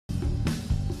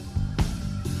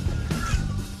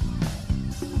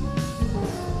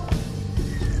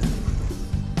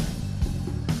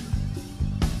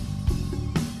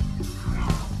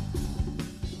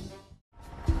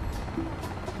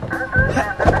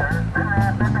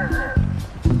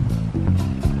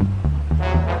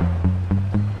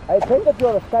take that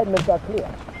your assignments are clear.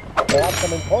 There are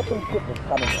some important shipments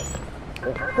coming in.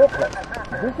 It's so close.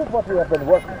 This is what we have been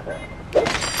working for.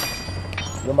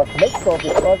 You must make sure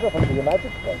this cargo from the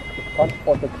United States is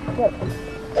transported carefully.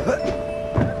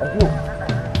 And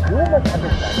you must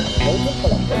understand the Canadian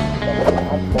collectors that will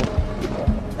have most people.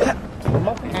 You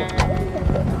must be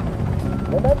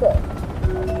remember,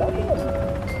 I'm not in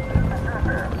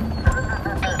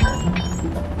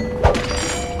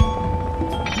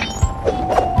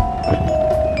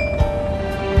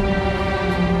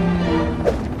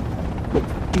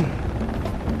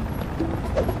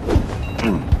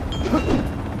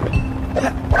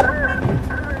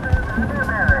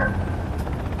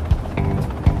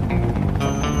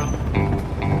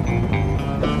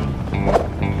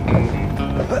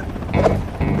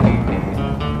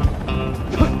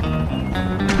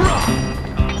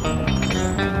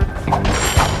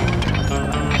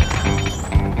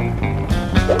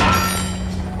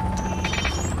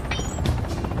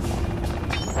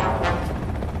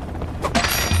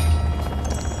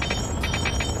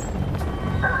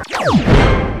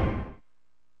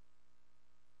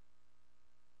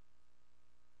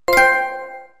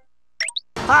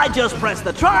I just pressed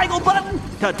the triangle button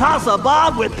to toss a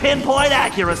bomb with pinpoint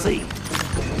accuracy.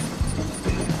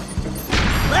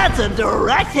 That's a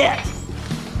direct hit.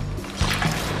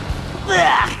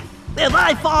 Ugh. If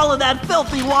I fall in that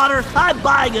filthy water, I'm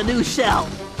buying a new shell.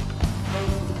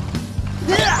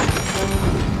 Ugh.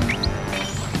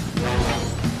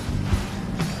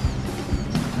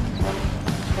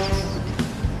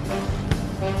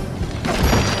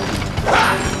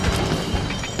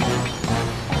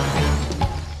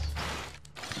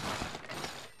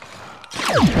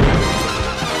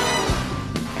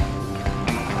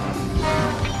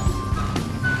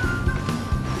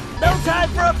 No time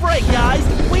for a break, guys.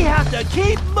 We have to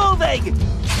keep moving.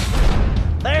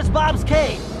 There's Bob's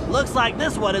cave. Looks like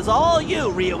this one is all you,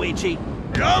 Ryoichi.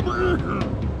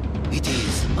 It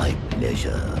is my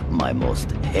pleasure, my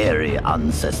most hairy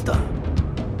ancestor.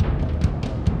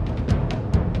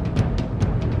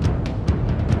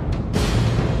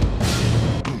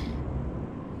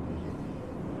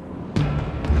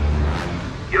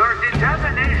 Your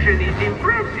determination is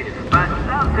impressive, but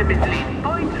ultimately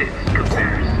pointless,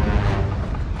 compares.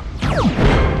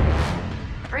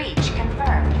 Breach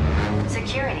confirmed.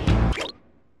 Security.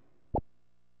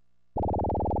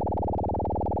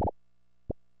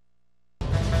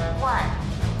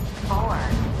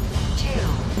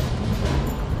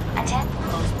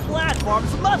 Those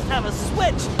platforms must have a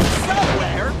switch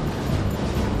somewhere.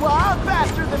 Well, I'm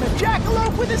faster than a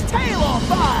jackalope with his tail on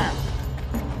fire!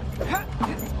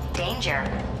 Danger.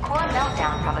 Core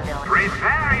meltdown probability.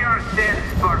 Prepare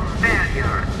yourselves for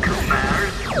failure,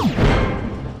 compares.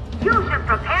 You should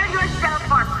prepare yourself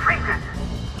for prison.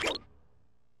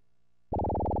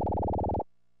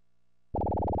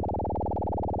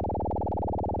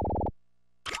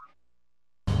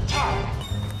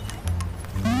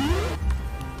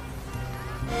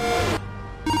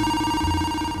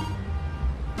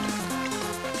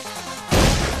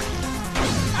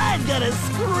 I'm gonna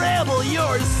scramble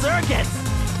your circuits!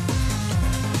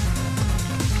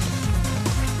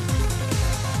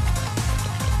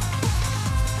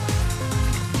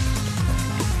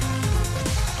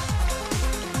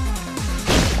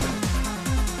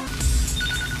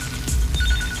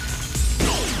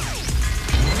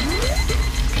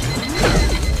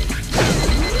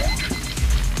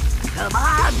 Come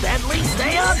on, Bentley,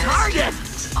 stay on target!